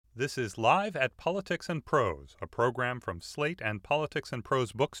This is Live at Politics and Prose, a program from Slate and Politics and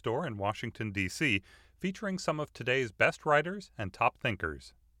Prose Bookstore in Washington, D.C., featuring some of today's best writers and top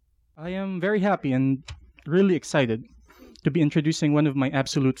thinkers. I am very happy and really excited to be introducing one of my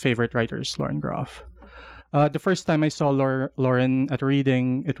absolute favorite writers, Lauren Groff. The first time I saw Lauren at a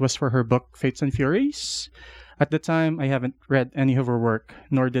reading, it was for her book, Fates and Furies. At the time, I haven't read any of her work,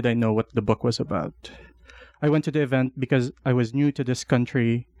 nor did I know what the book was about. I went to the event because I was new to this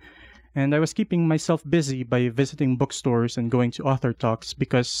country, and I was keeping myself busy by visiting bookstores and going to author talks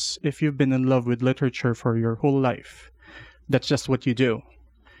because if you've been in love with literature for your whole life, that's just what you do.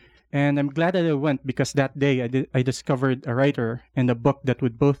 And I'm glad that I went because that day I discovered a writer and a book that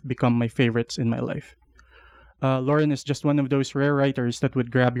would both become my favorites in my life. Lauren is just one of those rare writers that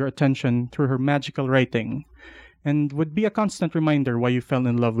would grab your attention through her magical writing and would be a constant reminder why you fell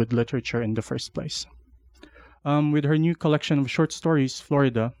in love with literature in the first place. With her new collection of short stories,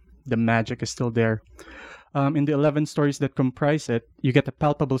 Florida, the magic is still there. In the 11 stories that comprise it, you get a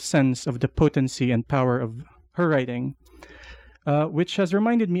palpable sense of the potency and power of her writing, which has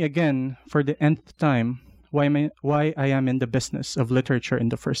reminded me again, for the nth time, why I am in the business of literature in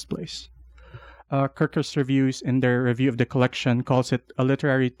the first place. Kirkus Reviews, in their review of the collection, calls it a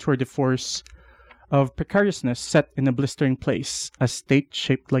literary tour de force of precariousness set in a blistering place, a state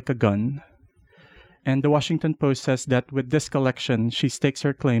shaped like a gun. And the Washington Post says that with this collection, she stakes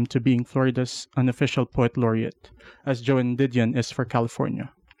her claim to being Florida's unofficial poet laureate, as Joan Didion is for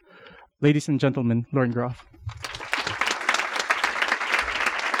California. Ladies and gentlemen, Lauren Groff.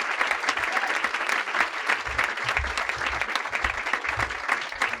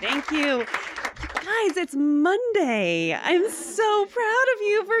 Thank you. Guys, it's Monday. I'm so proud of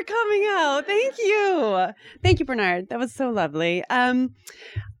you for coming out. Thank you. Thank you, Bernard. That was so lovely.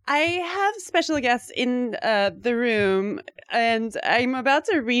 I have special guests in the room, and I'm about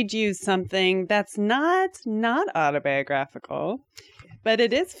to read you something that's not autobiographical, but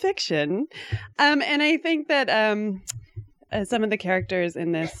it is fiction. And I think that some of the characters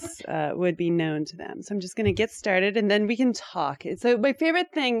in this would be known to them. So I'm just going to get started, and then we can talk. So my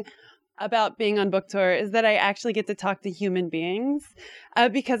favorite thing about being on book tour is that I actually get to talk to human beings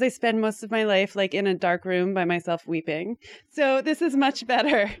because I spend most of my life like in a dark room by myself weeping. So this is much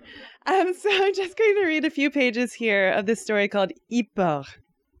better. So I'm just going to read a few pages here of this story called Ypres.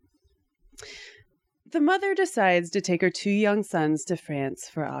 The mother decides to take her 2 young sons to France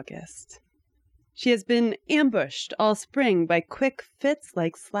for August. She has been ambushed all spring by quick fits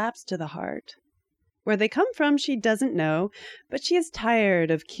like slaps to the heart. Where they come from, she doesn't know, but she is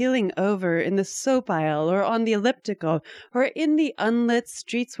tired of keeling over in the soap aisle or on the elliptical or in the unlit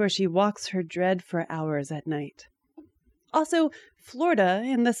streets where she walks her dread for hours at night. Also, Florida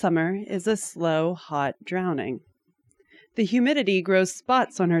in the summer is a slow, hot drowning. The humidity grows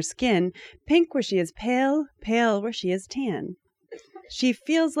spots on her skin, pink where she is pale, pale where she is tan. She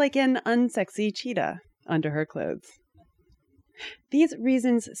feels like an unsexy cheetah under her clothes. These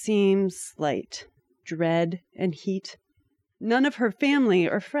reasons seem slight. Dread and heat. None of her family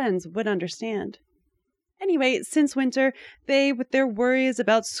or friends would understand. Anyway, since winter, they, with their worries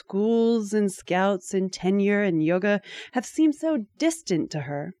about schools and scouts and tenure and yoga, have seemed so distant to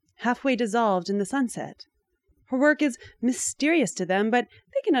her, halfway dissolved in the sunset. Her work is mysterious to them, but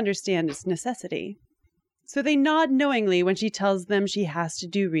they can understand its necessity. So they nod knowingly when she tells them she has to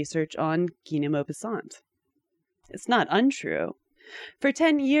do research on Guy de Maupassant. It's not untrue. For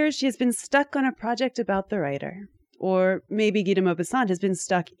 10 years, she has been stuck on a project about the writer. Or maybe Guy de Maupassant has been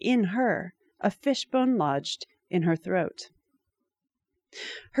stuck in her, a fishbone lodged in her throat.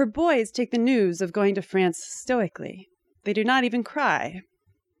 Her boys take the news of going to France stoically. They do not even cry.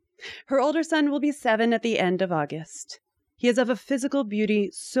 Her older son will be 7 at the end of August. He is of a physical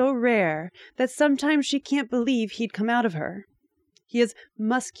beauty so rare that sometimes she can't believe he'd come out of her. He is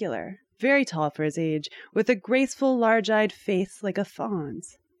muscular, very tall for his age, with a graceful, large-eyed face like a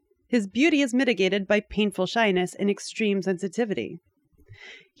fawn's. His beauty is mitigated by painful shyness and extreme sensitivity.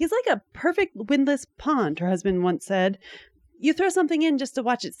 He's like a perfect windless pond, her husband once said. You throw something in just to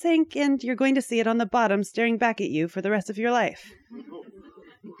watch it sink, and you're going to see it on the bottom staring back at you for the rest of your life.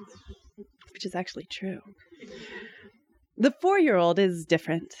 Which is actually true. The 4-year-old is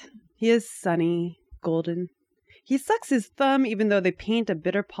different. He is sunny, golden. He sucks his thumb even though they paint a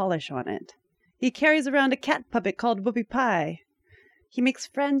bitter polish on it. He carries around a cat puppet called Whoopie Pie. He makes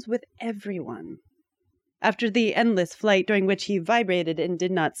friends with everyone. After the endless flight during which he vibrated and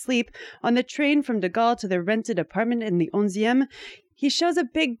did not sleep, on the train from de Gaulle to the rented apartment in the 11e, he shows a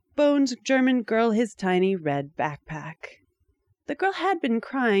big-boned German girl his tiny red backpack. The girl had been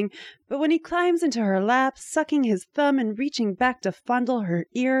crying, but when he climbs into her lap, sucking his thumb and reaching back to fondle her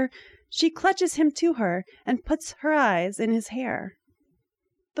ear, she clutches him to her and puts her eyes in his hair.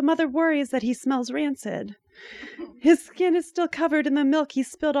 The mother worries that he smells rancid. His skin is still covered in the milk he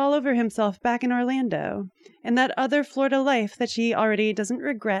spilled all over himself back in Orlando, and that other Florida life that she already doesn't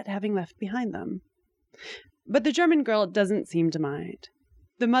regret having left behind them. But the German girl doesn't seem to mind.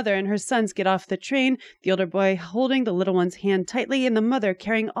 The mother and her sons get off the train, the older boy holding the little one's hand tightly, and the mother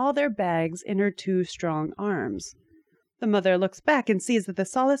carrying all their bags in her 2 strong arms. The mother looks back and sees that the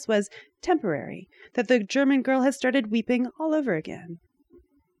solace was temporary, that the German girl has started weeping all over again.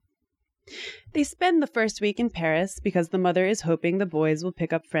 They spend the first week in Paris because the mother is hoping the boys will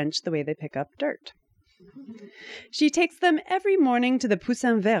pick up French the way they pick up dirt. She takes them every morning to the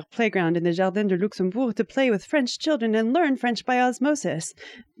Poussin Vert playground in the Jardin de Luxembourg to play with French children and learn French by osmosis.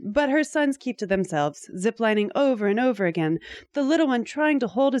 But her sons keep to themselves, ziplining over and over again, the little one trying to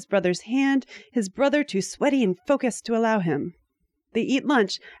hold his brother's hand, his brother too sweaty and focused to allow him. They eat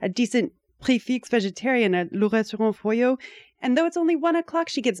lunch, a decent prix fixe vegetarian at Le Restaurant Foyot, and though it's only 1 o'clock,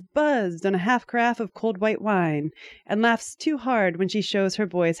 she gets buzzed on a half carafe of cold white wine and laughs too hard when she shows her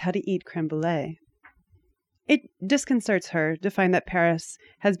boys how to eat creme brulee. It disconcerts her to find that Paris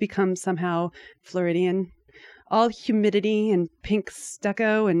has become somehow Floridian, all humidity and pink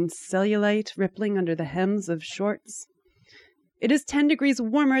stucco and cellulite rippling under the hems of shorts. It is 10 degrees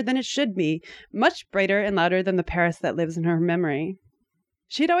warmer than it should be, much brighter and louder than the Paris that lives in her memory.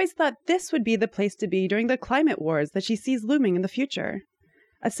 She'd always thought this would be the place to be during the climate wars that she sees looming in the future.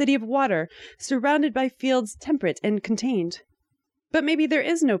 A city of water, surrounded by fields temperate and contained. But maybe there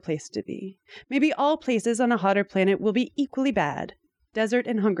is no place to be. Maybe all places on a hotter planet will be equally bad. Desert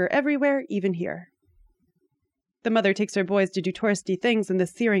and hunger everywhere, even here. The mother takes her boys to do touristy things in the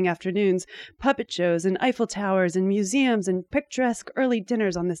searing afternoons, puppet shows and Eiffel Towers and museums and picturesque early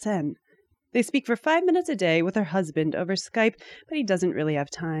dinners on the Seine. They speak for 5 minutes a day with her husband over Skype, but he doesn't really have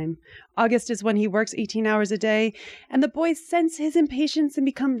time. August is when he works 18 hours a day, and the boys sense his impatience and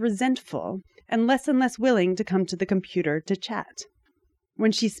become resentful and less willing to come to the computer to chat.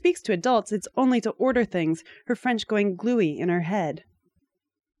 When she speaks to adults, it's only to order things, her French going gluey in her head.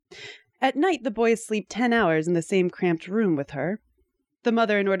 At night, the boys sleep 10 hours in the same cramped room with her. The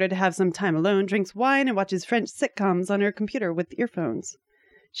mother, in order to have some time alone, drinks wine and watches French sitcoms on her computer with earphones.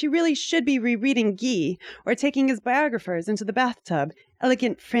 She really should be rereading Guy or taking his biographers into the bathtub,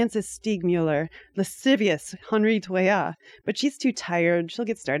 elegant Francis Stiegmuller, lascivious Henri Toya, but she's too tired. She'll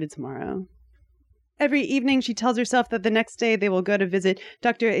get started tomorrow. Every evening, she tells herself that the next day they will go to visit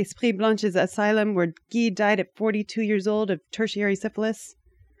Dr. Esprit Blanche's asylum where Guy died at 42 years old of tertiary syphilis.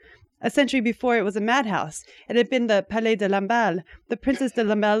 A century before, it was a madhouse. It had been the Palais de Lamballe. The Princess de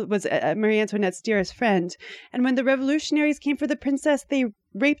Lamballe was Marie Antoinette's dearest friend. And when the revolutionaries came for the princess, they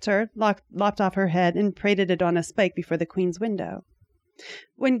raped her, lopped off her head, and paraded it on a spike before the queen's window.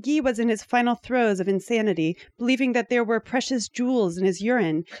 When Guy was in his final throes of insanity, believing that there were precious jewels in his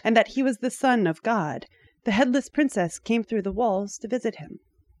urine and that he was the son of God, the headless princess came through the walls to visit him.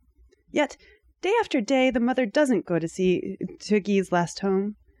 Yet, day after day, the mother doesn't go to Guy's last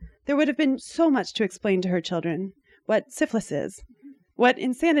home. There would have been so much to explain to her children. What syphilis is, what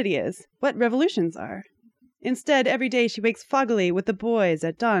insanity is, what revolutions are. Instead, every day she wakes foggily with the boys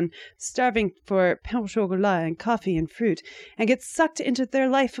at dawn, starving for pain au chocolat and coffee and fruit, and gets sucked into their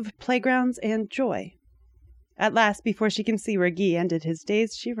life of playgrounds and joy. At last, before she can see where Guy ended his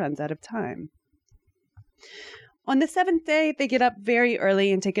days, she runs out of time. On the 7th day, they get up very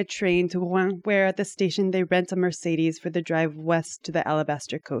early and take a train to Rouen, where at the station they rent a Mercedes for the drive west to the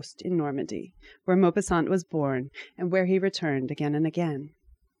Alabaster Coast in Normandy, where Maupassant was born and where he returned again and again.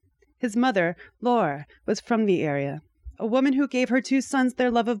 His mother, Laure, was from the area, a woman who gave her 2 sons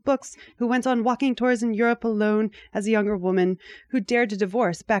their love of books, who went on walking tours in Europe alone as a younger woman, who dared to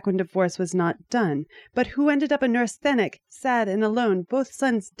divorce back when divorce was not done, but who ended up a neurasthenic, sad and alone, both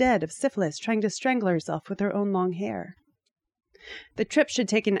sons dead of syphilis, trying to strangle herself with her own long hair. The trip should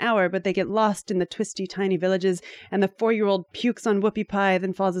take an hour, but they get lost in the twisty, tiny villages, and the 4-year-old pukes on whoopie pie,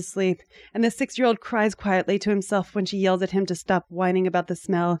 then falls asleep, and the 6-year-old cries quietly to himself when she yells at him to stop whining about the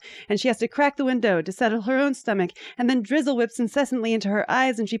smell, and she has to crack the window to settle her own stomach, and then drizzle whips incessantly into her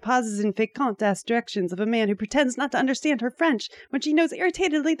eyes, and she pauses in fecant to ask directions of a man who pretends not to understand her French, when she knows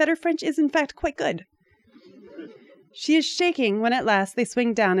irritatedly that her French is in fact quite good. She is shaking when at last they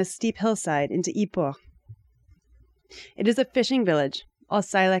swing down a steep hillside into Yport. It is a fishing village, all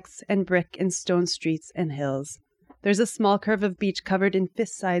silex and brick and stone streets and hills. There's a small curve of beach covered in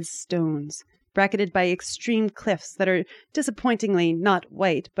fist-sized stones. bracketed by extreme cliffs that are disappointingly not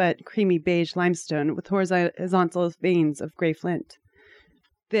white, but creamy beige limestone with horizontal veins of gray flint.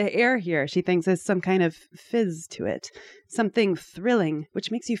 The air here, she thinks, has some kind of fizz to it, something thrilling,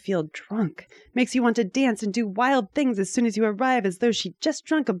 which makes you feel drunk, makes you want to dance and do wild things as soon as you arrive, as though she'd just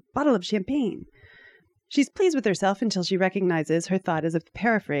drunk a bottle of champagne. She's pleased with herself until she recognizes her thought as a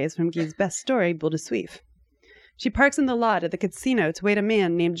paraphrase from Guy's best story, Boule de Suif. She parks in the lot at the casino to wait a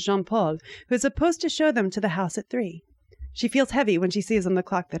man named Jean-Paul, who is supposed to show them to the house at 3. She feels heavy when she sees on the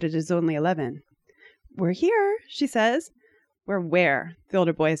clock that it is only 11. "We're here," she says. "We're where?" the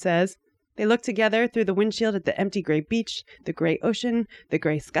older boy says. They look together through the windshield at the empty gray beach, the gray ocean, the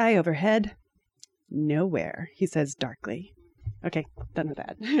gray sky overhead. "Nowhere," he says darkly. Okay, done with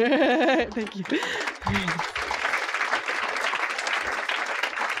that. Thank you.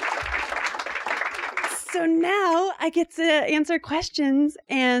 So now I get to answer questions,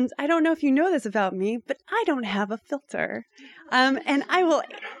 and I don't know if you know this about me, but I don't have a filter, and I will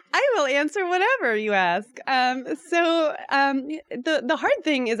answer whatever you ask. The hard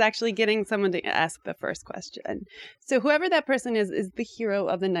thing is actually getting someone to ask the first question. So whoever that person is the hero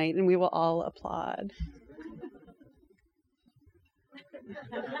of the night, and we will all applaud.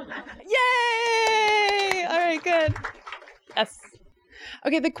 Yay! All right, good. Yes.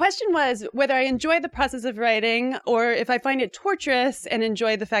 Okay, the question was whether I enjoy the process of writing or if I find it torturous and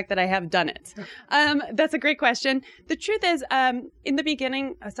enjoy the fact that I have done it. That's a great question. The truth is, in the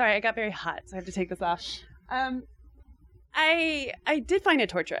beginning, sorry, I got very hot, so I have to take this off. I did find it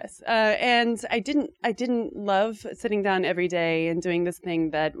torturous, and I didn't love sitting down every day and doing this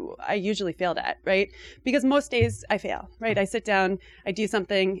thing that I usually failed at, right? Because most days I fail, right? I sit down, I do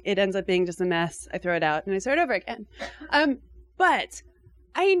something, it ends up being just a mess, I throw it out, and I start over again. But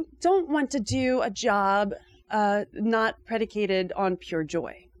I don't want to do a job not predicated on pure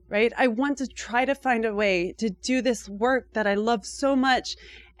joy, right? I want to try to find a way to do this work that I love so much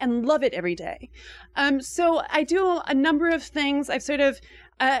and love it every day. So I do a number of things. I've sort of,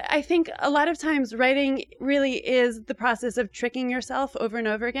 I think a lot of times writing really is the process of tricking yourself over and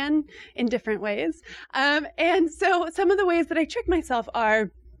over again in different ways. And so some of the ways that I trick myself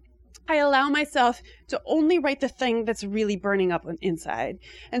are, I allow myself to only write the thing that's really burning up inside.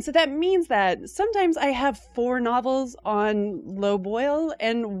 And so that means that sometimes I have 4 novels on low boil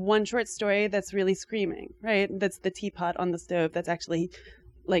and 1 short story that's really screaming, right? That's the teapot on the stove that's actually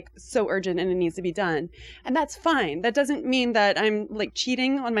like so urgent and it needs to be done. And that's fine. That doesn't mean that I'm like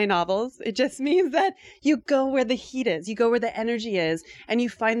cheating on my novels. It just means that you go where the heat is, you go where the energy is, and you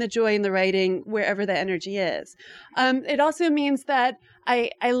find the joy in the writing wherever the energy is. It also means that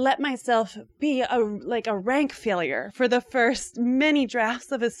I let myself be a rank failure for the first many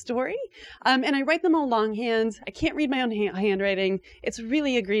drafts of a story. And I write them all longhand. I can't read my own handwriting. It's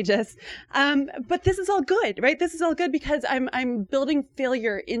really egregious. But this is all good, right? This is all good because I'm building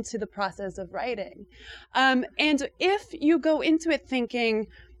failure into the process of writing. And if you go into it thinking,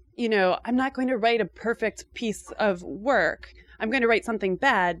 you know, I'm not going to write a perfect piece of work. I'm going to write something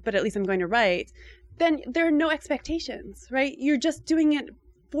bad, but at least I'm going to write. Then there are no expectations, right? You're just doing it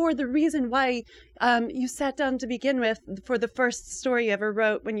for the reason why you sat down to begin with for the first story you ever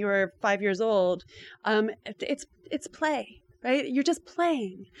wrote when you were 5 years old. It's play, right? You're just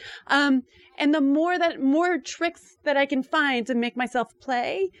playing. And the more tricks that I can find to make myself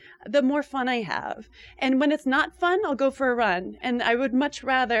play, the more fun I have. And when it's not fun, I'll go for a run. And I would much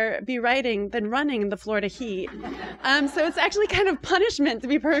rather be writing than running in the Florida heat. So it's actually kind of punishment, to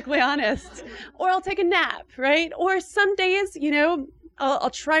be perfectly honest. Or I'll take a nap, right? Or some days, you know,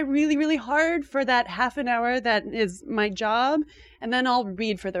 I'll try really, really hard for that half an hour that is my job, and then I'll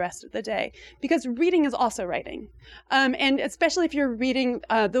read for the rest of the day. Because reading is also writing. And especially if you're reading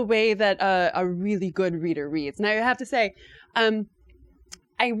the way that a really good reader reads. Now, I have to say,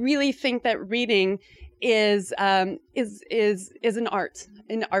 I really think that reading is an art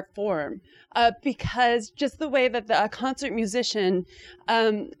form. Because just the way that a concert musician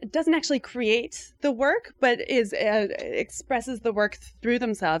doesn't actually create the work, but expresses the work through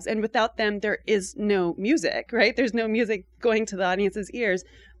themselves. And without them, there is no music, right? There's no music going to the audience's ears.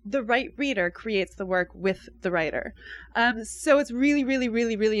 The right reader creates the work with the writer. So it's really, really,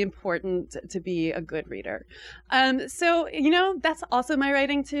 really, really important to be a good reader. So, you know, that's also my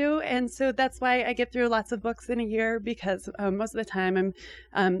writing too. And so that's why I get through lots of books in a year, because most of the time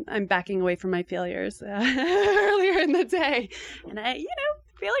I'm backing away from my failures earlier in the day. And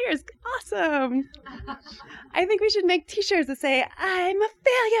failure is awesome. I think we should make t-shirts that say, I'm a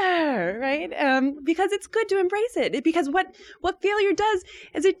failure, right? Because it's good to embrace it. Because what failure does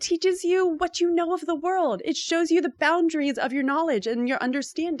is it teaches you what you know of the world. It shows you the boundaries of your knowledge and your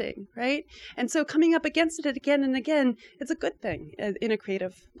understanding, right? And so coming up against it again and again, it's a good thing in a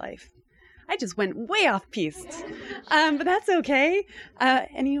creative life. I just went way off piste, but that's okay.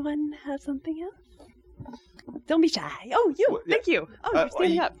 Anyone have something else? Don't be shy. Oh, you. Well, yeah. Thank you. Oh, you're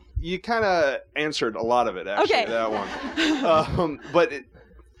standing up. You kind of answered a lot of it, actually, Okay. that one.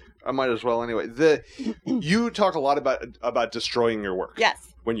 I might as well anyway. You talk a lot about destroying your work.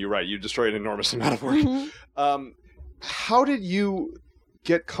 Yes. When you write, you destroy an enormous amount of work. Mm-hmm. How did you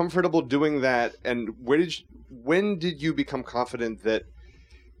get comfortable doing that, and when did you become confident that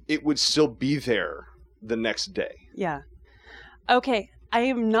it would still be there the next day? Yeah. Okay. I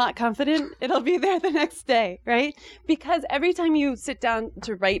am not confident it'll be there the next day, right? Because every time you sit down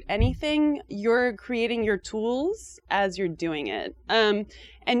to write anything, you're creating your tools as you're doing it. And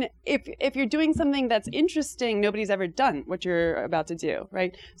if you're doing something that's interesting, nobody's ever done what you're about to do,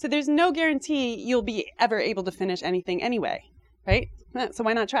 right? So there's no guarantee you'll be ever able to finish anything anyway, right? So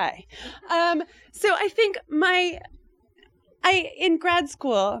why not try? So I think in grad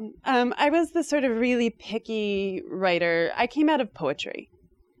school, I was the sort of really picky writer. I came out of poetry.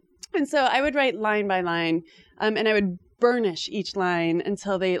 And so I would write line by line, and I would burnish each line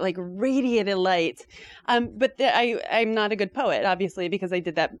until they like radiated light. But I'm not a good poet, obviously, because I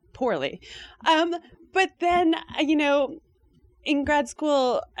did that poorly. But then, in grad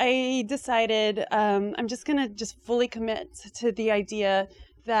school, I decided I'm just going to just fully commit to the idea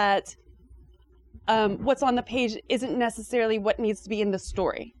that what's on the page isn't necessarily what needs to be in the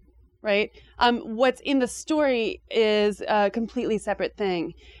story, right? What's in the story is a completely separate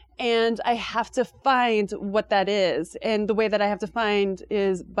thing. And I have to find what that is. And the way that I have to find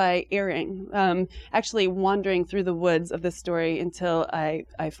is by erring, actually wandering through the woods of the story until I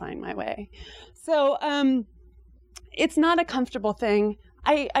find my way. So it's not a comfortable thing.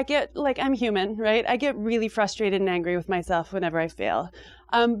 I get, I'm human, right? I get really frustrated and angry with myself whenever I fail.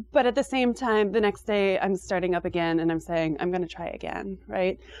 But at the same time, the next day I'm starting up again and I'm saying, I'm going to try again,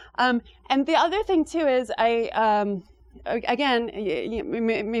 right? And the other thing too is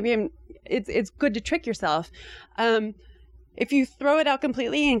it's good to trick yourself. If you throw it out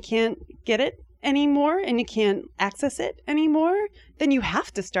completely and can't get it anymore and you can't access it anymore, then you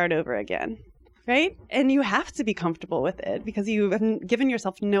have to start over again. Right? And you have to be comfortable with it because you have given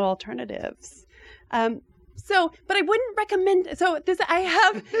yourself no alternatives. But I wouldn't recommend.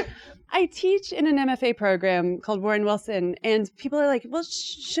 I teach in an MFA program called Warren Wilson, and people are like, "Well,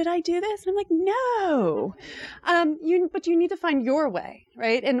 should I do this?" And I'm like, "No." But you need to find your way,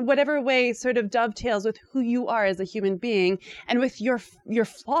 right? And whatever way sort of dovetails with who you are as a human being and with your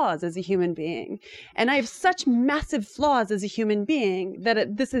flaws as a human being. And I have such massive flaws as a human being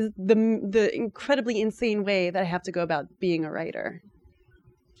that this is the incredibly insane way that I have to go about being a writer.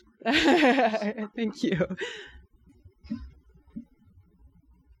 Thank you.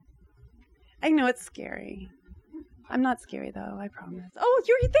 I know it's scary. I'm not scary though, I promise. Oh,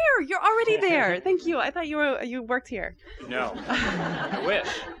 you're there. You're already there. Thank you. I thought you worked here. No, I wish.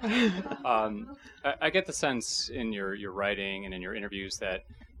 I get the sense in your writing and in your interviews that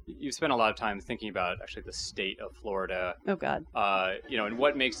you spend a lot of time thinking about actually the state of Florida. Oh God. And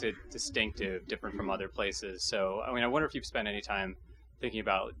what makes it distinctive, different from other places. So, I wonder if you've spent any time thinking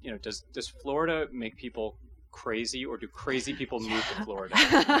about, does Florida make people crazy, or do crazy people move to Florida?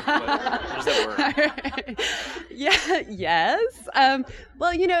 How does that work? Yeah. Yes.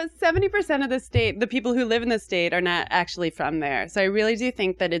 Well, 70% of the state, the people who live in the state, are not actually from there. So I really do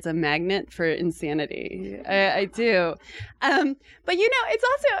think that it's a magnet for insanity. I do. But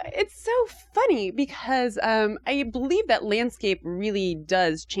it's so funny because I believe that landscape really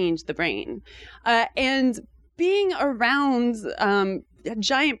does change the brain, and being around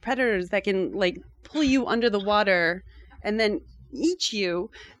giant predators that can pull you under the water and then eat you,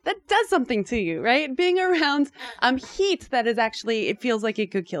 that does something to you, right? Being around heat that is actually, it feels like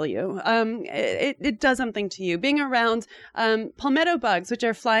it could kill you. It does something to you. Being around palmetto bugs, which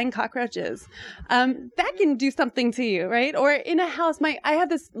are flying cockroaches, that can do something to you, right? Or in a house, I have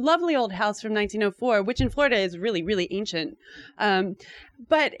this lovely old house from 1904, which in Florida is really, really ancient.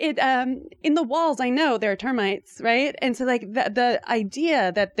 But it in the walls, I know there are termites, right? And so the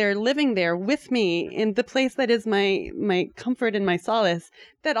idea that they're living there with me in the place that is my comfort and my solace,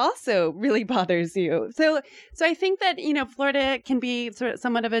 that also really bothers you. So I think that, Florida can be sort of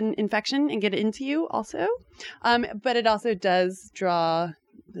somewhat of an infection and get into you also. But it also does draw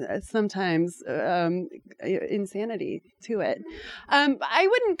sometimes insanity to it. I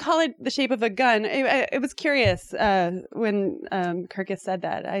wouldn't call it the shape of a gun. It was curious when Kirkus said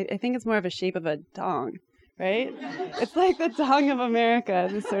that. I think it's more of a shape of a dong. Right? It's like the dong of America,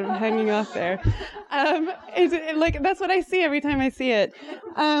 just sort of hanging off there. Like that's what I see every time I see it.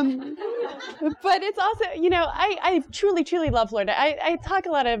 But it's also, I truly, truly love Florida. I talk a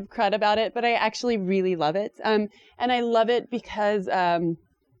lot of crud about it, but I actually really love it. And I love it because the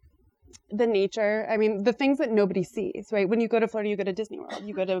nature, the things that nobody sees, right? When you go to Florida, you go to Disney World,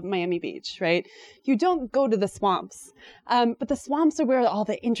 you go to Miami Beach, right? You don't go to the swamps. But the swamps are where all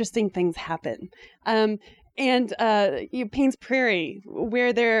the interesting things happen. And Payne's Prairie,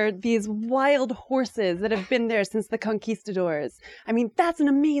 where there are these wild horses that have been there since the conquistadors. That's an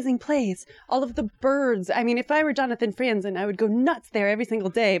amazing place. All of the birds. If I were Jonathan Franzen, I would go nuts there every single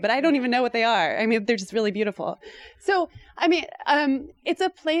day, but I don't even know what they are. They're just really beautiful. So, it's a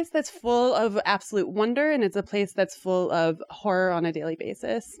place that's full of absolute wonder, and it's a place that's full of horror on a daily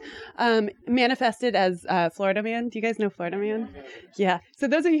basis. Manifested as Florida Man. Do you guys know Florida Man? Yeah. So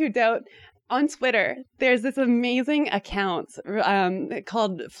those of you who don't, on Twitter, there's this amazing account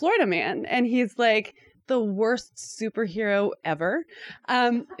called Florida Man, and he's like the worst superhero ever.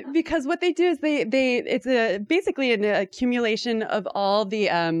 Because what they do is it's basically an accumulation of all the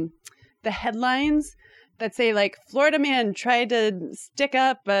headlines that say like Florida Man tried to stick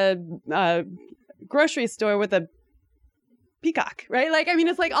up a grocery store with a peacock, right?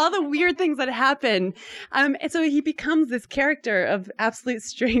 It's like all the weird things that happen. And so he becomes this character of absolute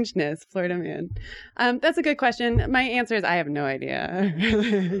strangeness, Florida Man. That's a good question. My answer is I have no idea.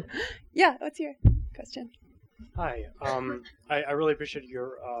 Yeah, what's your question? Hi. I really appreciate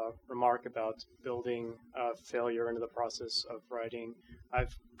your remark about building failure into the process of writing.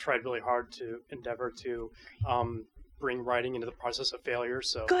 I've tried really hard to endeavor to bring writing into the process of failure,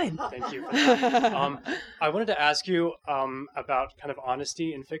 so good. Thank you for that. I wanted to ask you about kind of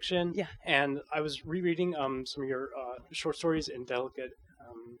honesty in fiction. Yeah. And I was rereading some of your short stories in Delicate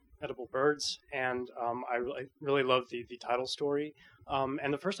Edible Birds, and I really loved the title story.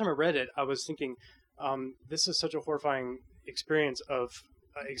 And the first time I read it, I was thinking, this is such a horrifying experience of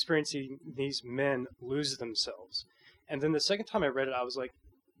experiencing these men lose themselves. And then the second time I read it,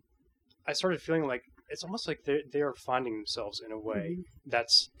 I started feeling like it's almost like they are finding themselves in a way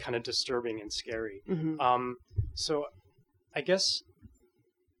that's kind of disturbing and scary. Mm-hmm. So I guess,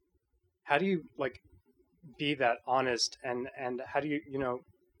 how do you be that honest, and how do you,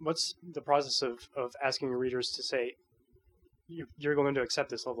 what's the process of asking your readers to say you're going to accept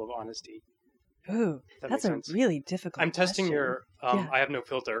this level of honesty? Ooh, that's a really difficult I'm testing question. your, I have no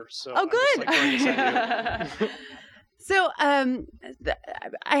filter, so oh, good. I'm just, going to So I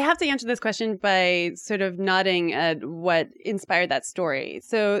have to answer this question by sort of nodding at what inspired that story.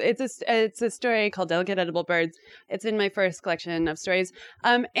 So it's a story called Delicate Edible Birds. It's in my first collection of stories.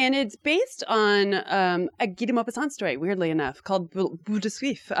 And it's based on a Guy de Maupassant story, weirdly enough, called Boule de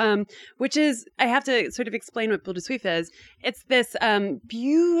Suif, which is, I have to sort of explain what Boule de Suif is. It's this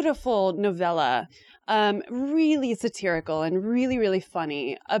beautiful novella, really satirical and really, really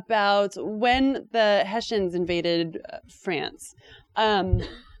funny about when the Hessians invaded France. I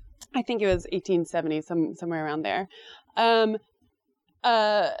think it was 1870, somewhere around there.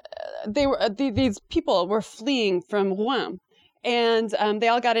 These people were fleeing from Rouen. And they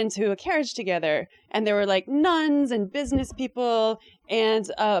all got into a carriage together, and there were like nuns and business people and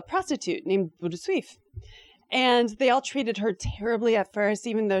a prostitute named Boule de Suif. And they all treated her terribly at first,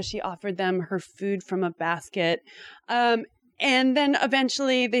 even though she offered them her food from a basket. And then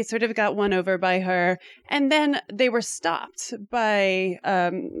eventually they sort of got won over by her. And then they were stopped by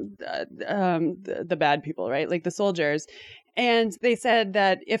the bad people, right? Like the soldiers. And they said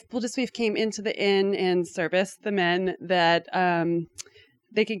that if Boule de Suif came into the inn and serviced the men, that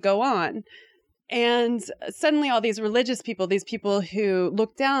they could go on. And suddenly all these religious people, these people who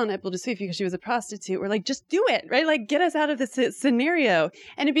looked down at Boule de Suif because she was a prostitute, were like, just do it, right? Like, get us out of this scenario.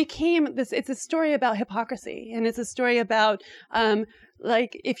 And it became this, it's a story about hypocrisy. And it's a story about,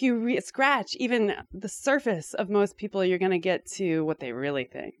 if you scratch even the surface of most people, you're going to get to what they really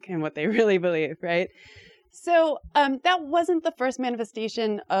think and what they really believe, right? So that wasn't the first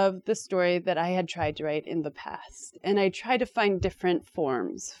manifestation of the story that I had tried to write in the past. And I tried to find different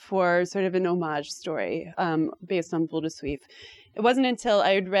forms for sort of an homage story based on Boule de Suif. It wasn't until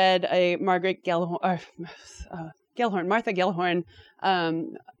I had read a Martha Gellhorn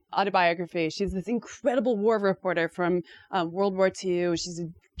autobiography. She's this incredible war reporter from World War II. She's a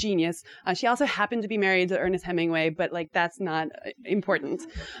genius. She also happened to be married to Ernest Hemingway, but that's not important.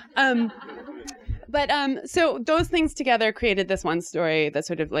 But so those things together created this one story that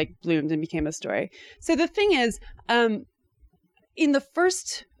sort of like bloomed and became a story. So the thing is, in the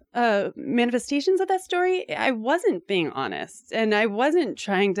first manifestations of that story, I wasn't being honest, and I wasn't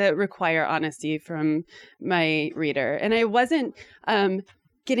trying to require honesty from my reader, and I wasn't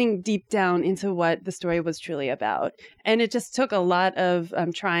getting deep down into what the story was truly about. And it just took a lot of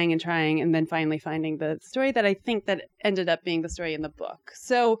trying, and then finally finding the story that I think that ended up being the story in the book.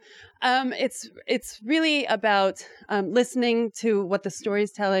 So it's really about listening to what the story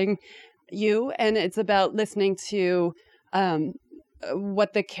is telling you, and it's about listening to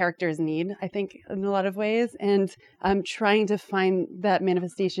what the characters need, I think, in a lot of ways, and trying to find that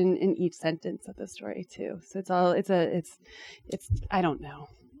manifestation in each sentence of the story too. So it's I don't know.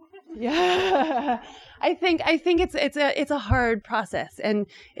 Yeah, I think it's a hard process, and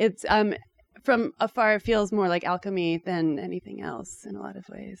it's from afar it feels more like alchemy than anything else in a lot of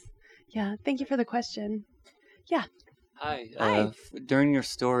ways. Yeah, thank you for the question. Yeah. Hi. During your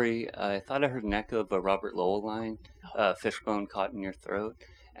story, I thought I heard an echo of a Robert Lowell line, fishbone caught in your throat.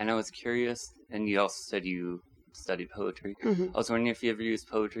 And I was curious, and you also said you studied poetry. Mm-hmm. I was wondering if you ever used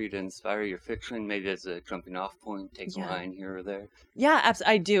poetry to inspire your fiction, maybe as a jumping off point, take a line here or there. Yeah,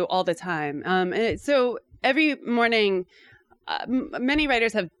 absolutely. I do all the time. So every morning, many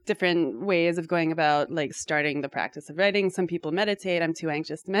writers have different ways of going about like starting the practice of writing. Some people meditate. I'm too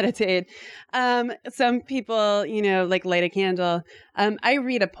anxious to meditate. Some people, like light a candle. I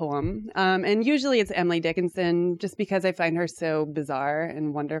read a poem, and usually it's Emily Dickinson, just because I find her so bizarre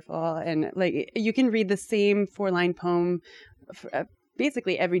and wonderful. And like you can read the same 4-line poem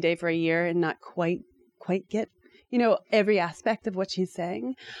basically every day for a year and not quite get every aspect of what she's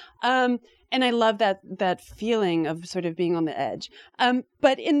saying. And I love that feeling of sort of being on the edge.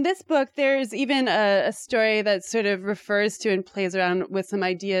 But in this book, there's even a story that sort of refers to and plays around with some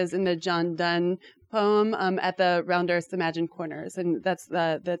ideas in the John Donne poem, At the Round Earth's Imagined Corners. And that's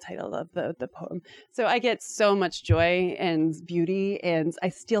the title of the poem. So I get so much joy and beauty, and I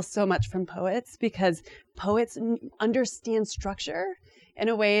steal so much from poets because poets understand structure in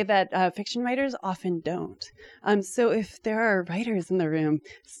a way that fiction writers often don't. So if there are writers in the room,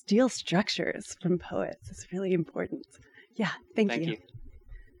 steal structures from poets. It's really important. Yeah, thank you.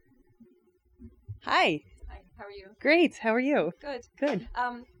 Hi. Hi, how are you? Great. How are you? Good. Good.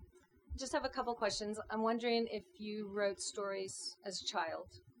 Just have a couple questions. I'm wondering if you wrote stories as a child.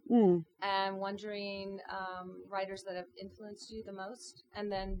 And wondering writers that have influenced you the most,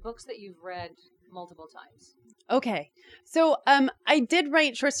 and then books that you've read multiple times. Okay. So I did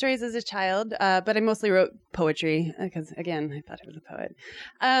write short stories as a child, but I mostly wrote poetry because, again, I thought I was a poet.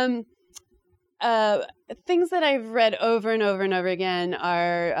 Things that I've read over and over and over again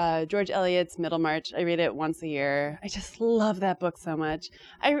are George Eliot's Middlemarch. I read it once a year. I just love that book so much.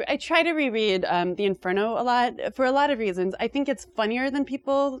 I try to reread The Inferno a lot for a lot of reasons. I think it's funnier than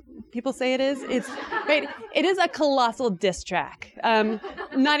people say it is. It's right. It is a colossal diss track.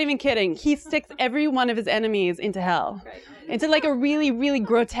 Not even kidding. He sticks every one of his enemies into hell. Right. Into like a really, really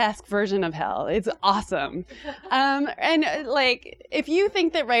grotesque version of hell. It's awesome. And like, if you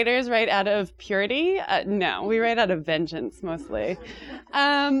think that writers write out of purity, no, we write out of vengeance mostly.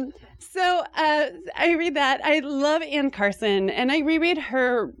 So I read that. I love Anne Carson, and I reread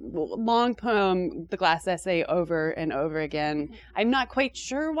her long poem, The Glass Essay, over and over again. I'm not quite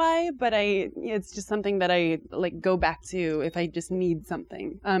sure why, but it's just something that I like go back to if I just need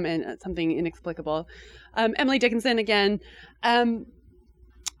something, and something inexplicable. Emily Dickinson again.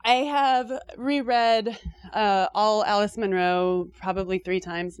 I have reread all Alice Munro probably 3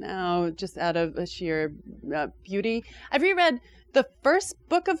 times now, just out of a sheer beauty. I've reread the first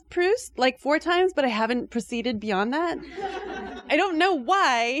book of Proust like 4 times, but I haven't proceeded beyond that. I don't know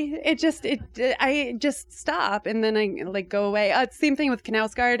why. I just stop and then I like go away. Same thing with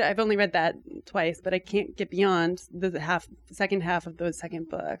Knausgaard. I've only read that twice, but I can't get beyond the second half of the second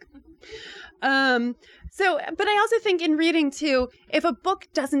book. But I also think in reading too, if a book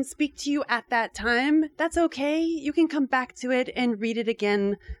doesn't speak to you at that time, that's okay. You can come back to it and read it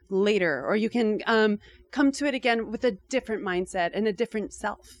again later, or you can come to it again with a different mindset and a different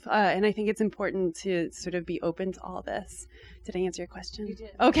self. And I think it's important to sort of be open to all this. Did I answer your question? You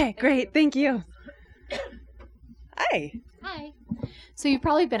did. Okay, great. Thank you. Hi. Hi. So you've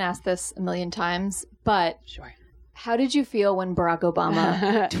probably been asked this a million times, but Sure. how did you feel when Barack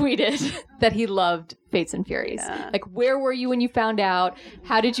Obama tweeted that he loved Fates and Furies? Yeah. Like, where were you when you found out?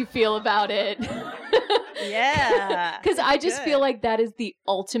 How did you feel about it? Yeah. Because I just feel like that is the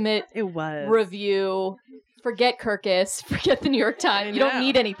ultimate It was. review. Forget Kirkus. Forget the New York Times. You don't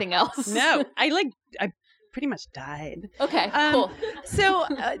need anything else. No, I pretty much died. Okay, cool. So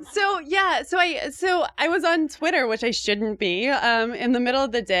I was on Twitter, which I shouldn't be, in the middle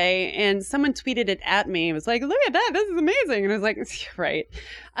of the day, and someone tweeted it at me. It was like, look at that, this is amazing. And I was like, right.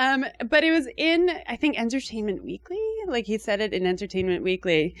 But it was in, I think, Entertainment Weekly. Like, he said it in Entertainment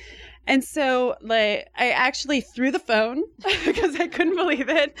Weekly. And so, like, I actually threw the phone because I couldn't believe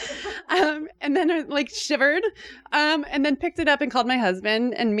it. And then I, like, shivered, and then picked it up and called my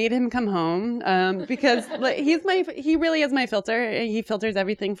husband and made him come home, because like, he really is my filter. He filters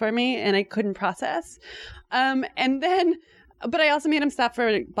everything for me, and I couldn't process. But I also made him stop for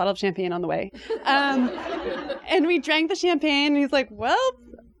a bottle of champagne on the way. And we drank the champagne, and he's like, well,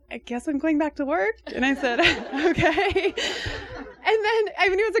 I guess I'm going back to work. And I said, okay. And then, I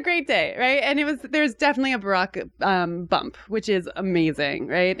mean, it was a great day, right? And there's definitely a Barack bump, which is amazing,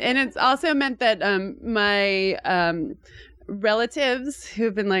 right? And it's also meant that my relatives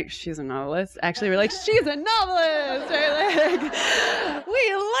who've been like, she's a novelist, actually were like, she's a novelist, right? Like,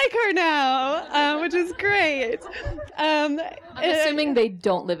 we like her now, which is great. I'm assuming they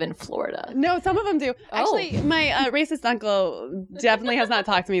don't live in Florida. No, some of them do. Oh. Actually, my racist uncle definitely has not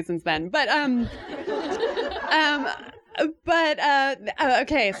talked to me since then. But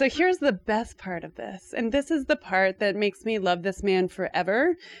okay, so here's the best part of this. And this is the part that makes me love this man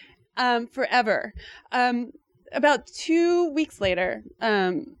forever. Forever. About 2 weeks later,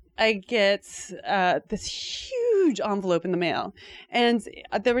 I get this huge envelope in the mail. And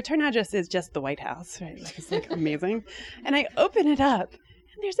the return address is just the White House, right? Like, it's like amazing. And I open it up,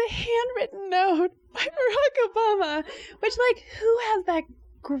 and there's a handwritten note by Barack Obama, which, like, who has that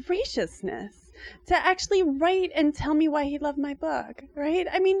graciousness to actually write and tell me why he loved my book, right?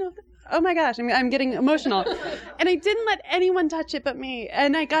 I mean, oh my gosh, I'm getting emotional. And I didn't let anyone touch it but me.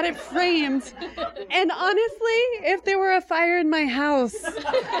 And I got it framed. And honestly, if there were a fire in my house,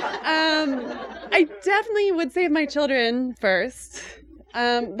 I definitely would save my children first.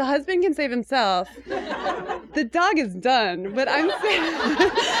 The husband can save himself. The dog is done, but I'm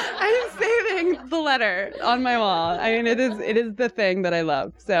saving the letter on my wall. I mean, it is the thing that I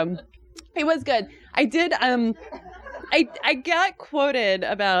love. So it was good. I did. I got quoted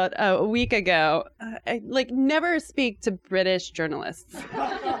about a week ago. I never speak to British journalists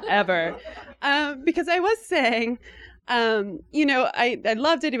ever, because I was saying, I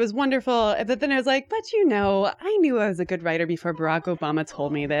loved it. It was wonderful. But then I was like, but I knew I was a good writer before Barack Obama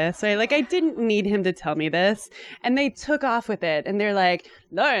told me this. Right? Like, I didn't need him to tell me this. And they took off with it. And they're like,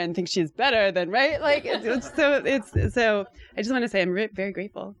 Lauren thinks she's better than, right? Like, so I just want to say I'm very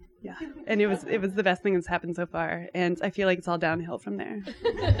grateful. Yeah. And it was the best thing that's happened so far. And I feel like it's all downhill from there.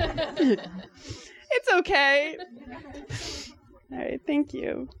 It's okay. All right. Thank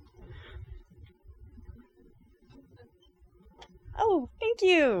you. Oh, thank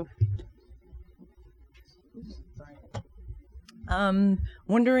you.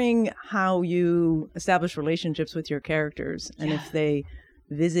 Wondering how you establish relationships with your characters and if they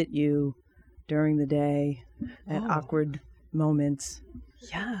visit you during the day at awkward moments.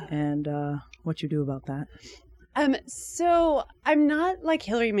 Yeah. And what you do about that. So I'm not like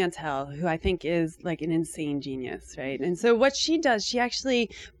Hilary Mantel, who I think is like an insane genius, right? And so what she does, she actually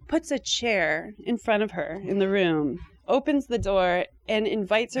puts a chair in front of her in the room, opens the door, and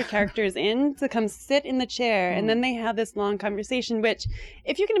invites her characters in to come sit in the chair. And then they have this long conversation, which,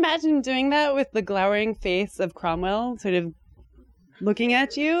 if you can imagine doing that with the glowering face of Cromwell sort of looking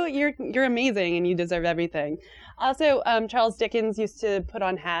at you, you're amazing and you deserve everything. Also, Charles Dickens used to put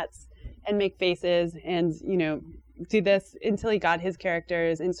on hats and make faces and, do this until he got his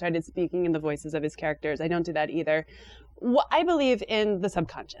characters and started speaking in the voices of his characters. I don't do that either. I believe in the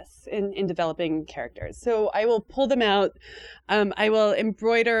subconscious, in developing characters. So I will pull them out. I will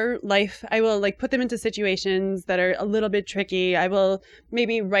embroider life. I will put them into situations that are a little bit tricky. I will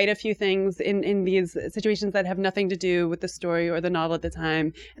maybe write a few things in these situations that have nothing to do with the story or the novel at the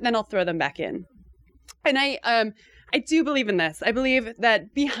time, and then I'll throw them back in. And I do believe in this. I believe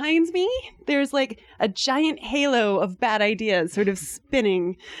that behind me, there's like a giant halo of bad ideas sort of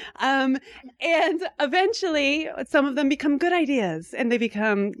spinning. And eventually some of them become good ideas and they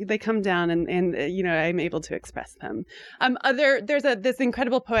come down and I'm able to express them. There's this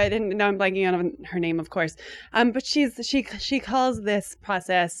incredible poet, and now I'm blanking on her name, of course. But she calls this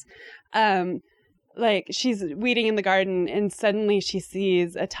process, like she's weeding in the garden and suddenly she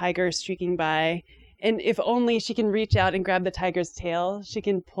sees a tiger streaking by. And if only she can reach out and grab the tiger's tail, she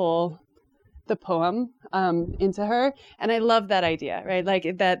can pull the poem into her. And I love that idea, right?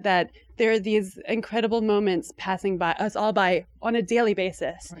 Like that there are these incredible moments passing by us all by on a daily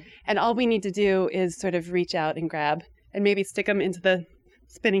basis. Right. And all we need to do is sort of reach out and grab and maybe stick them into the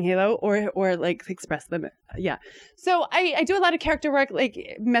spinning halo or like express them. Yeah. So I do a lot of character work,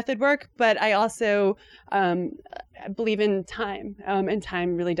 like method work, but I also believe in time. And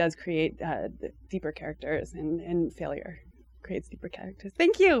time really does create deeper characters, and failure creates deeper characters.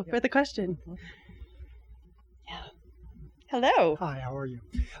 Thank you for the question. Yeah. Hello. Hi, how are you?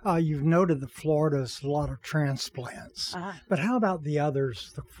 You've noted that Florida's a lot of transplants. But how about the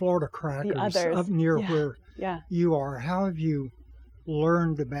others, the Florida crackers up near where you are? How have you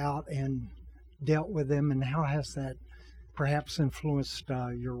learned about and dealt with them, and how has that perhaps influenced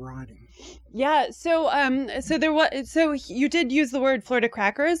your writing? Yeah, so you did use the word Florida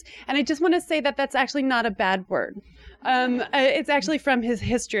crackers, and I just want to say that that's actually not a bad word. It's actually from his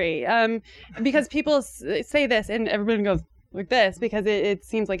history, because people say this and everyone goes like this because it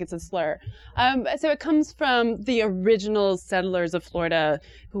seems like it's a slur. So it comes from the original settlers of Florida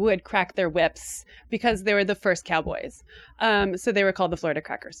who had cracked their whips because they were the first cowboys. So they were called the Florida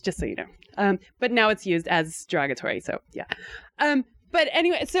crackers, just so you know. But now it's used as derogatory. So yeah. But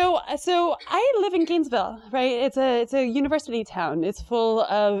anyway, so I live in Gainesville, right? It's a university town. It's full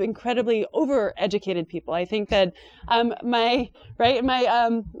of incredibly overeducated people. I think that my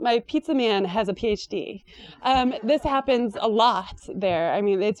pizza man has a PhD. This happens a lot there. I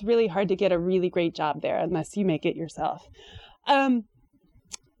mean, it's really hard to get a really great job there unless you make it yourself. But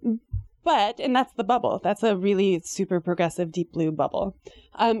that's the bubble. That's a really super progressive deep blue bubble.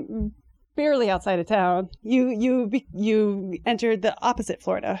 Barely outside of town, you entered the opposite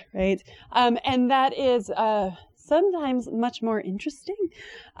Florida, right? And that is sometimes much more interesting,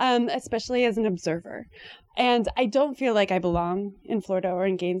 especially as an observer. And I don't feel like I belong in Florida or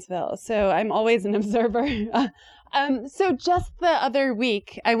in Gainesville, so I'm always an observer. So just the other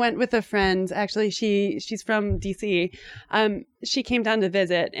week, I went with a friend. Actually, she's from DC. She came down to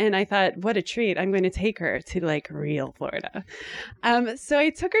visit, and I thought, what a treat! I'm going to take her to like real Florida. So I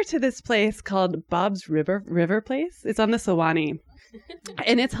took her to this place called Bob's River Place. It's on the Sewanee,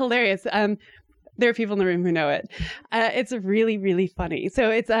 and it's hilarious. There are people in the room who know it. It's really, really funny. So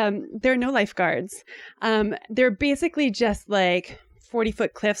it's there are no lifeguards. They're basically just like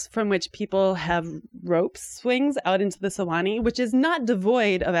 40-foot cliffs from which people have rope swings out into the Sewanee, which is not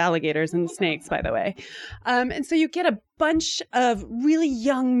devoid of alligators and snakes, by the way. And so you get a bunch of really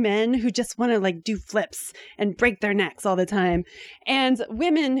young men who just want to like do flips and break their necks all the time. And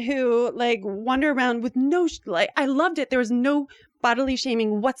women who like wander around with I loved it. There was no bodily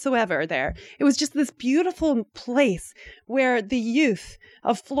shaming whatsoever there. It was just this beautiful place where the youth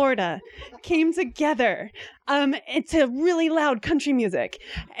of Florida came together to really loud country music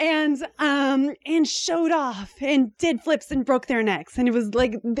and showed off and did flips and broke their necks. And it was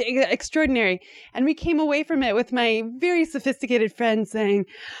like extraordinary. And we came away from it with my very sophisticated friend saying,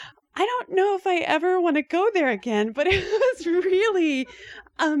 I don't know if I ever want to go there again, but it was really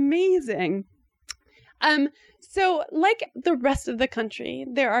amazing. So like the rest of the country,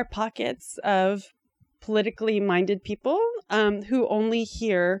 there are pockets of politically minded people who only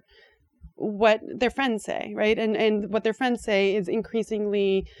hear what their friends say, right? And what their friends say is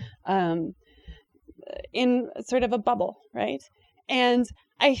increasingly in sort of a bubble, right? And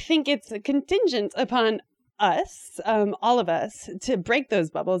I think it's contingent upon us, all of us, to break those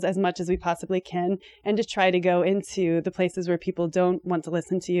bubbles as much as we possibly can and to try to go into the places where people don't want to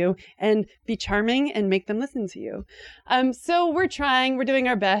listen to you and be charming and make them listen to you. So we're trying, we're doing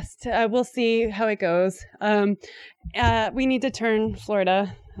our best. We'll see how it goes. We need to turn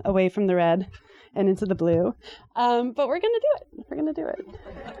Florida away from the red and into the blue. But we're going to do it. We're going to do it.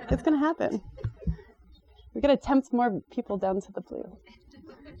 It's going to happen. We're going to tempt more people down to the blue.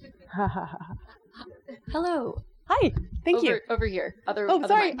 Hello. Hi. Thank you. Over here. Other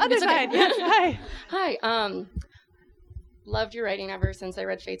sorry. mic. Other It's side. okay. Yes. Hi. Hi. Loved your writing ever since I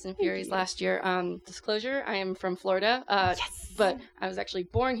read Fates and Furies last year. Disclosure, I am from Florida. Yes. But I was actually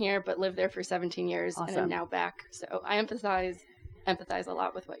born here, but lived there for 17 years and am now back. So I empathize a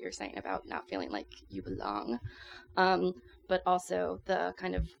lot with what you're saying about not feeling like you belong. But also the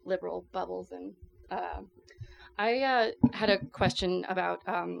kind of liberal bubbles. And I had a question about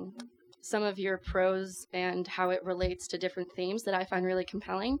some of your prose and how it relates to different themes that I find really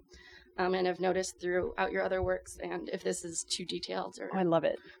compelling, and have noticed throughout your other works. And if this is too detailed or I love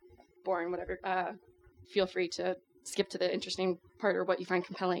it, boring, whatever, feel free to skip to the interesting part or what you find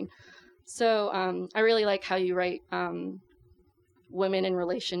compelling. So I really like how you write women in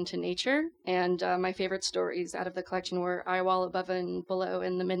relation to nature. And my favorite stories out of the collection were I Wall Above and Below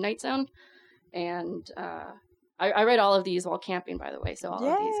in the Midnight Zone. And I read all of these while camping, by the way, so all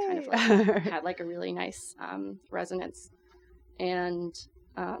of these kind of like had like a really nice resonance. And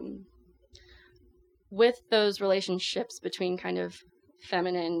with those relationships between kind of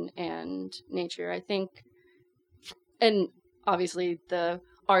feminine and nature. I think, and obviously the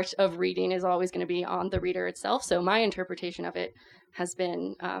art of reading is always going to be on the reader itself. So my interpretation of it has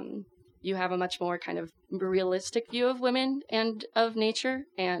been you have a much more kind of realistic view of women and of nature,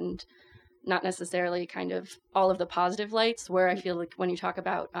 and not necessarily kind of all of the positive lights, where I feel like when you talk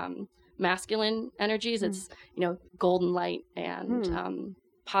about masculine energies, it's, golden light and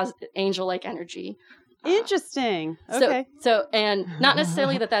angel-like energy. Interesting. Okay. So and not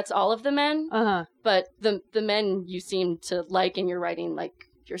necessarily that's all of the men, but the men you seem to like in your writing, like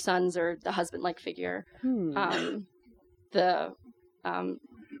your sons or the husband-like figure, the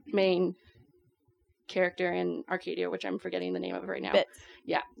main character in Arcadia, which I'm forgetting the name of right now. Bits.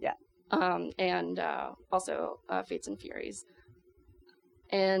 Yeah. And also Fates and Furies.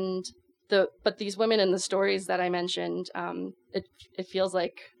 And but these women in the stories that I mentioned, it feels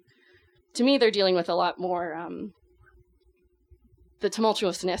like, to me, they're dealing with a lot more the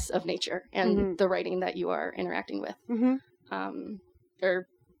tumultuousness of nature and the writing that you are interacting with, or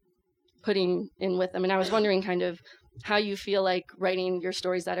putting in with them. And I was wondering kind of how you feel like writing your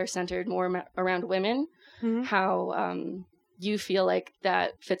stories that are centered more around women, how you feel like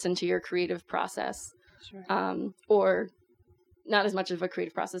that fits into your creative process, or not as much of a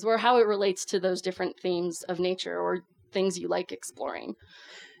creative process, or how it relates to those different themes of nature or things you like exploring.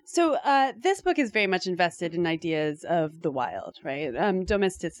 So this book is very much invested in ideas of the wild, right?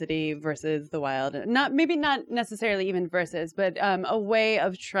 Domesticity versus the wild. Maybe not necessarily even versus, but a way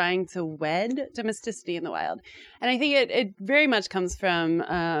of trying to wed domesticity in the wild. And I think it very much comes from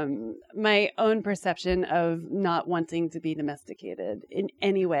my own perception of not wanting to be domesticated in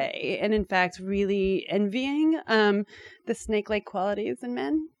any way. And in fact, really envying the snake-like qualities in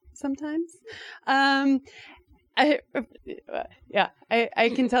men sometimes. I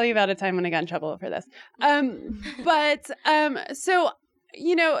can tell you about a time when I got in trouble for this. So,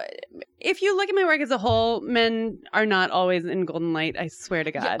 if you look at my work as a whole, men are not always in golden light. I swear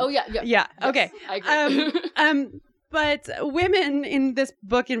to God. Yeah. Yeah. Okay. Yes, I agree. But women in this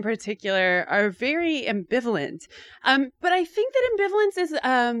book in particular are very ambivalent. But I think that ambivalence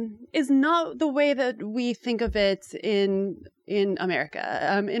is not the way that we think of it in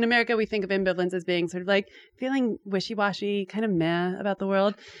America. In America, we think of ambivalence as being sort of like feeling wishy-washy, kind of meh about the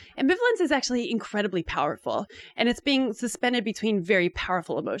world. Ambivalence is actually incredibly powerful, and it's being suspended between very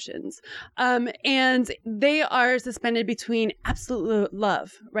powerful emotions. And they are suspended between absolute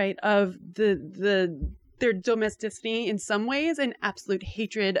love, right, of their domesticity in some ways and absolute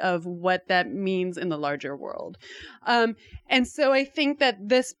hatred of what that means in the larger world. And so I think that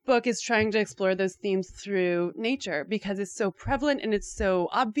this book is trying to explore those themes through nature because it's so prevalent and it's so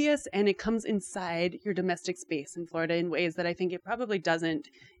obvious, and it comes inside your domestic space in Florida in ways that I think it probably doesn't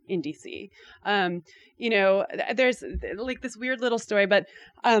in DC. There's like this weird little story, but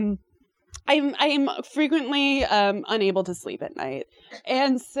I'm frequently unable to sleep at night.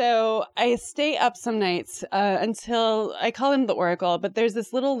 And so I stay up some nights until I call him the Oracle, but there's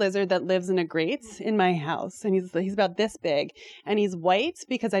this little lizard that lives in a grate in my house, and he's about this big, and he's white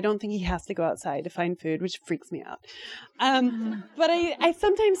because I don't think he has to go outside to find food, which freaks me out. But I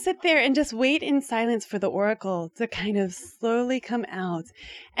sometimes sit there and just wait in silence for the Oracle to kind of slowly come out.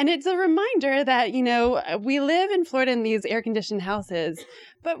 And it's a reminder that, we live in Florida in these air-conditioned houses,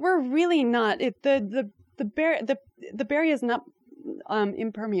 but we're really not. The barrier is not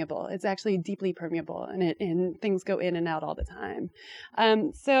impermeable. It's actually deeply permeable, and things go in and out all the time.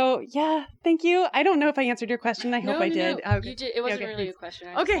 So yeah, thank you. I don't know if I answered your question. I hope I did. No, you did. It wasn't really a question.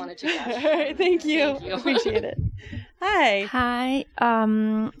 I just wanted to ask. All right, thank you. Appreciate it. Hi. Hi.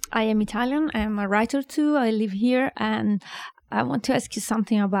 I am Italian. I am a writer too. I live here, and I want to ask you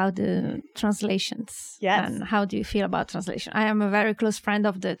something about the translations. Yes. And how do you feel about translation? I am a very close friend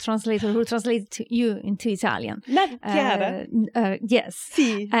of the translator who translated you into Italian. Chiara. Yes.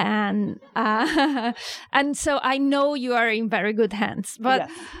 Sì. And so I know you are in very good hands. But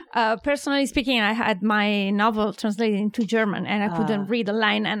personally speaking, I had my novel translated into German, and I couldn't read a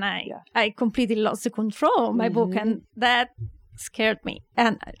line, and I completely lost the control of my book, and that scared me.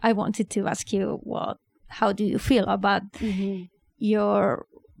 And I wanted to ask you how do you feel about your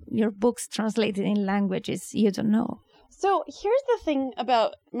books translated in languages you don't know? So here's the thing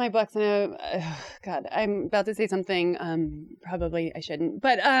about my books, and I'm about to say something probably I shouldn't,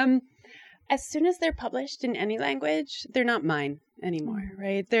 but as soon as they're published in any language, they're not mine anymore,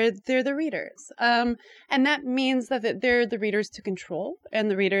 right? They're the readers, and that means that they're the readers to control and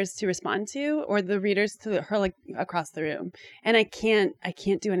the readers to respond to, or the readers to hurl across the room, and I can't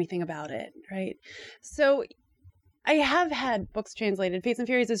do anything about it, right? So I have had books translated. Fates and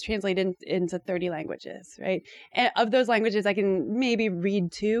Furies is translated into 30 languages, right? And of those languages, I can maybe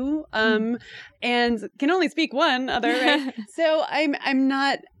read 2, and can only speak one other, right? So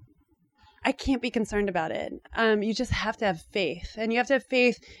I can't be concerned about it. You just have to have faith, and you have to have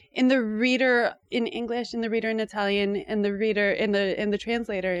faith in the reader in English, in the reader in Italian, and the reader in the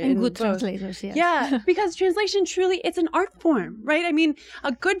translator. And good both. Translators, yes. Yeah, because translation it's an art form, right? I mean,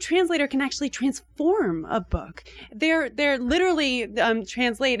 a good translator can actually transform a book. They're literally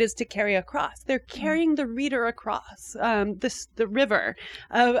translate is to carry across. They're carrying the reader across the river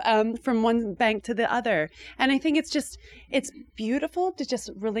from one bank to the other, and I think it's beautiful to just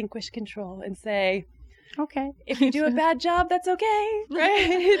relinquish control and say, okay, if you do a bad job, that's okay,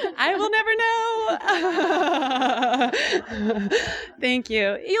 right? I will never know. Thank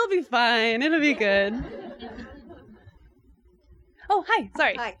you. You'll be fine. It'll be good. Oh, hi.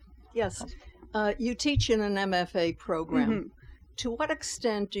 Sorry. Hi. Yes. You teach in an MFA program. Mm-hmm. To what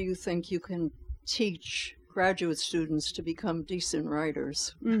extent do you think you can teach graduate students to become decent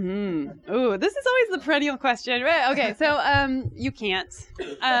writers? Mm-hmm. Ooh, this is always the perennial question, right? Okay, so you can't.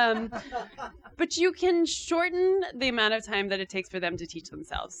 But you can shorten the amount of time that it takes for them to teach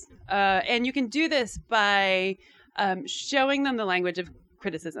themselves. And you can do this by showing them the language of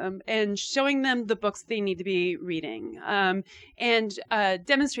criticism and showing them the books they need to be reading, and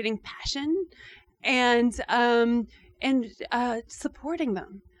demonstrating passion and supporting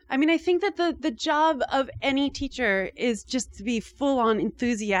them. I mean, I think that the job of any teacher is just to be full-on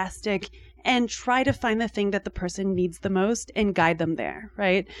enthusiastic and try to find the thing that the person needs the most and guide them there,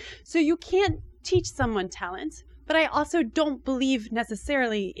 right? So you can't teach someone talent, but I also don't believe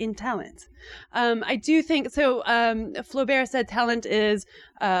necessarily in talent. I do think, so Flaubert said talent is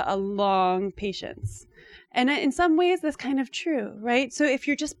a long patience. And in some ways, that's kind of true, right? So if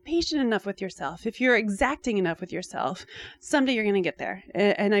you're just patient enough with yourself, if you're exacting enough with yourself, someday you're going to get there.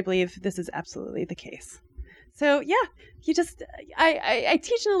 And I believe this is absolutely the case. So yeah, I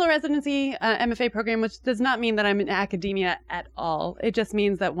teach in a low residency MFA program, which does not mean that I'm in academia at all. It just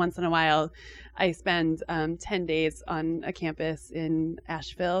means that once in a while I spend 10 days on a campus in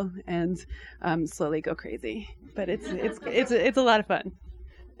Asheville and slowly go crazy. But it's a lot of fun.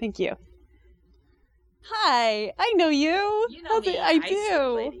 Thank you. Hi, I know you. You know me, I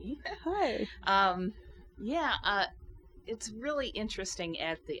do. Lady. Hi. Yeah, it's really interesting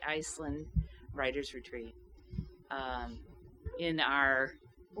at the Iceland Writers Retreat. In our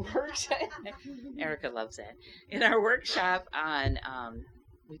workshop, Erica loves that. In our workshop on,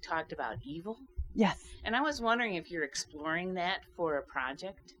 we talked about evil. Yes. And I was wondering if you're exploring that for a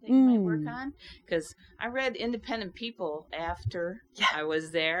project that you might work on. Because I read Independent People after I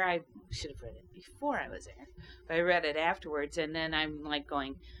was there. I should have read it before I was there. But I read it afterwards. And then I'm like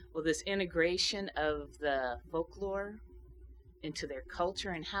going, well, this integration of the folklore into their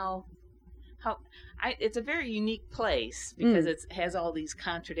culture and how it's a very unique place because it has all these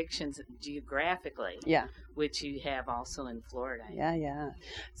contradictions geographically. Yeah. Which you have also in Florida. Yeah.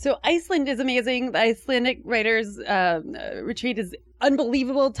 So Iceland is amazing. The Icelandic Writers Retreat is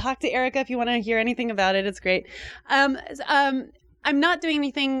unbelievable. Talk to Erica if you want to hear anything about it. It's great. I'm not doing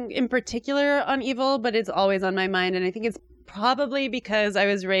anything in particular on evil, but it's always on my mind. And I think it's probably because I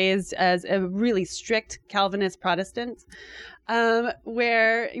was raised as a really strict Calvinist Protestant,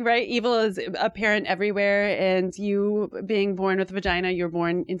 where, right, evil is apparent everywhere, and you being born with a vagina, you're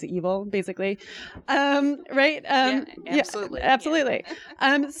born into evil, basically. Right? Absolutely. Yeah, absolutely.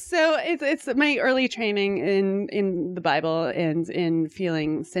 So it's my early training in the Bible and in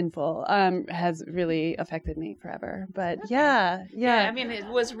feeling sinful has really affected me forever. But yeah. I mean, it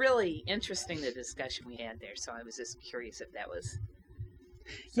was really interesting, the discussion we had there, so I was just curious if that was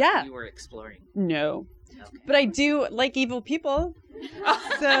something you were exploring. No. Okay. But I do like evil people.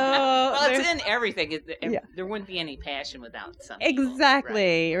 So well, it's in everything. There wouldn't be any passion without something.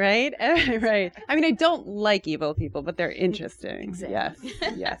 Exactly, evil, right? Right. I mean, I don't like evil people, but they're interesting. Exactly.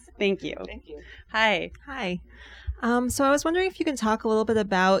 Yes. Thank you. Thank you. Hi. So I was wondering if you can talk a little bit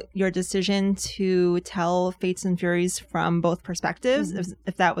about your decision to tell Fates and Furies from both perspectives,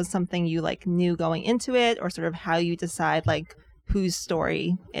 if that was something you knew going into it, or sort of how you decide whose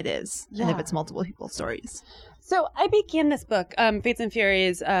story it is, and if it's multiple people's stories. So I began this book, Fates and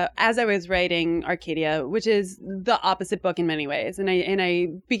Furies, as I was writing Arcadia, which is the opposite book in many ways. And I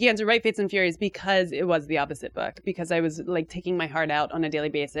began to write Fates and Furies because it was the opposite book, because I was taking my heart out on a daily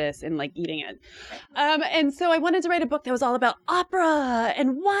basis and eating it. And so I wanted to write a book that was all about opera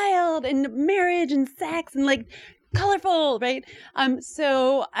and wild and marriage and sex and colorful, right?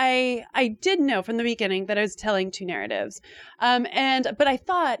 So I did know from the beginning that I was telling two narratives. But I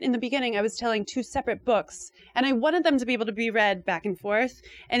thought in the beginning I was telling two separate books, and I wanted them to be able to be read back and forth.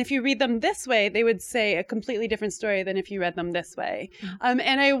 And if you read them this way, they would say a completely different story than if you read them this way.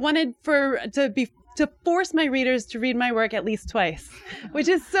 And I wanted to force my readers to read my work at least twice, which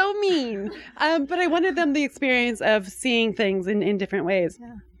is so mean. But I wanted them the experience of seeing things in different ways.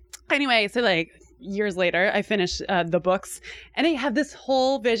 Yeah. Anyway, so years later, I finished the books, and I have this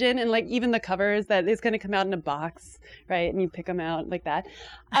whole vision, and even the covers that is going to come out in a box, right? And you pick them out like that.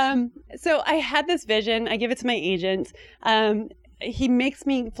 So I had this vision. I give it to my agent. He makes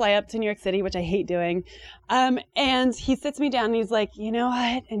me fly up to New York City, which I hate doing. And he sits me down and he's like, you know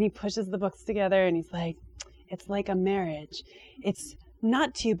what? And he pushes the books together and he's like, it's like a marriage. It's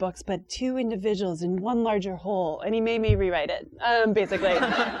not two books, but two individuals in one larger whole. And he made me rewrite it, basically.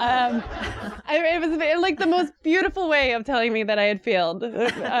 It was like the most beautiful way of telling me that I had failed.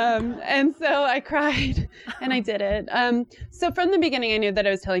 And so I cried and I did it. So from the beginning, I knew that I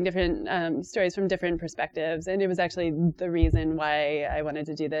was telling different stories from different perspectives. And it was actually the reason why I wanted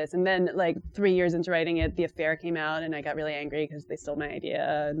to do this. And then 3 years into writing it, The Affair came out and I got really angry because they stole my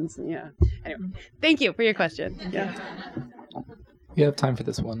idea. And yeah, anyway, thank you for your question. Yeah. We have time for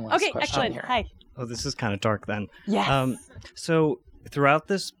this one last question. Okay, excellent. Here. Hi. Oh, this is kind of dark then. Yes. So throughout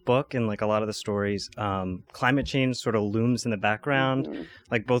this book and a lot of the stories, climate change sort of looms in the background,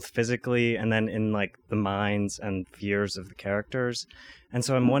 both physically and then in the minds and fears of the characters. And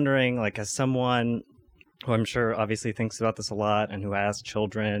so I'm wondering, as someone who I'm sure obviously thinks about this a lot and who has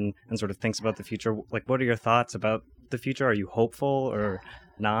children and sort of thinks about the future, what are your thoughts about the future? Are you hopeful or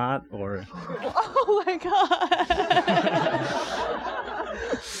not? Or oh my God.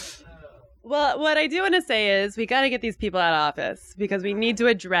 Well, what I do want to say is we got to get these people out of office because we need to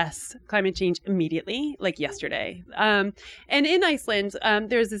address climate change immediately, yesterday. And in Iceland,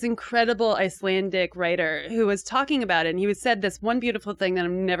 there's this incredible Icelandic writer who was talking about it. And he said this one beautiful thing that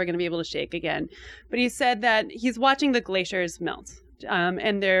I'm never going to be able to shake again. But he said that he's watching the glaciers melt.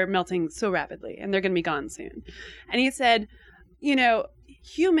 And they're melting so rapidly and they're going to be gone soon. And he said,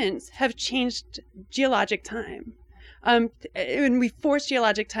 humans have changed geologic time. And we forced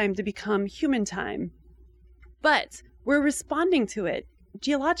geologic time to become human time. But we're responding to it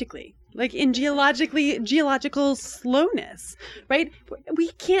geologically, in geological slowness, right? We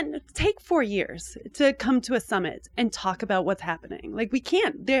can't take 4 years to come to a summit and talk about what's happening. We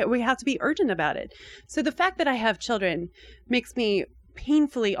can't. We have to be urgent about it. So the fact that I have children makes me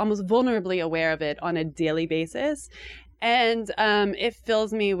painfully, almost vulnerably aware of it on a daily basis. And it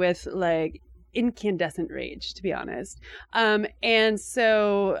fills me with incandescent rage, to be honest. And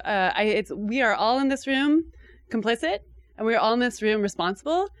so we are all in this room complicit, and we're all in this room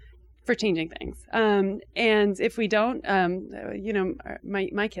responsible for changing things. And if we don't,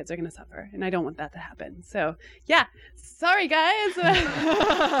 my kids are going to suffer, and I don't want that to happen. So yeah, sorry guys.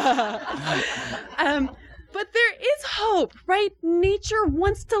 But there is hope, right? Nature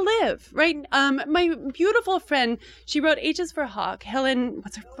wants to live, right? My beautiful friend, she wrote H's for Hawk, Helen,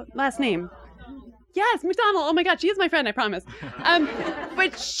 what's her last name? Yes, McDonald. Oh my God, she is my friend, I promise.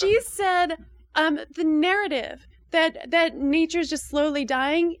 But she said the narrative that nature's just slowly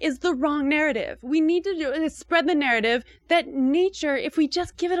dying is the wrong narrative. We need to spread the narrative that nature, if we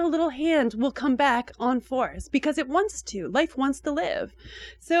just give it a little hand, will come back on force because it wants to. Life wants to live.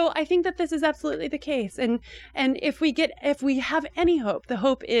 So I think that this is absolutely the case. And if we have any hope, the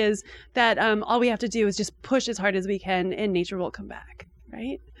hope is that all we have to do is just push as hard as we can and nature will come back,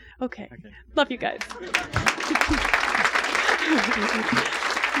 right? Okay. Love you guys.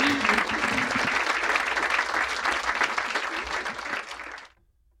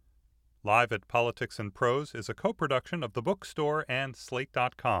 Live at Politics and Prose is a co-production of The Bookstore and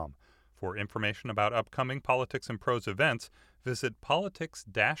Slate.com. For information about upcoming Politics and Prose events, visit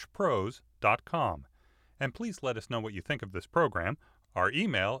politics-prose.com. And please let us know what you think of this program. Our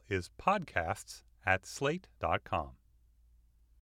email is podcasts@slate.com.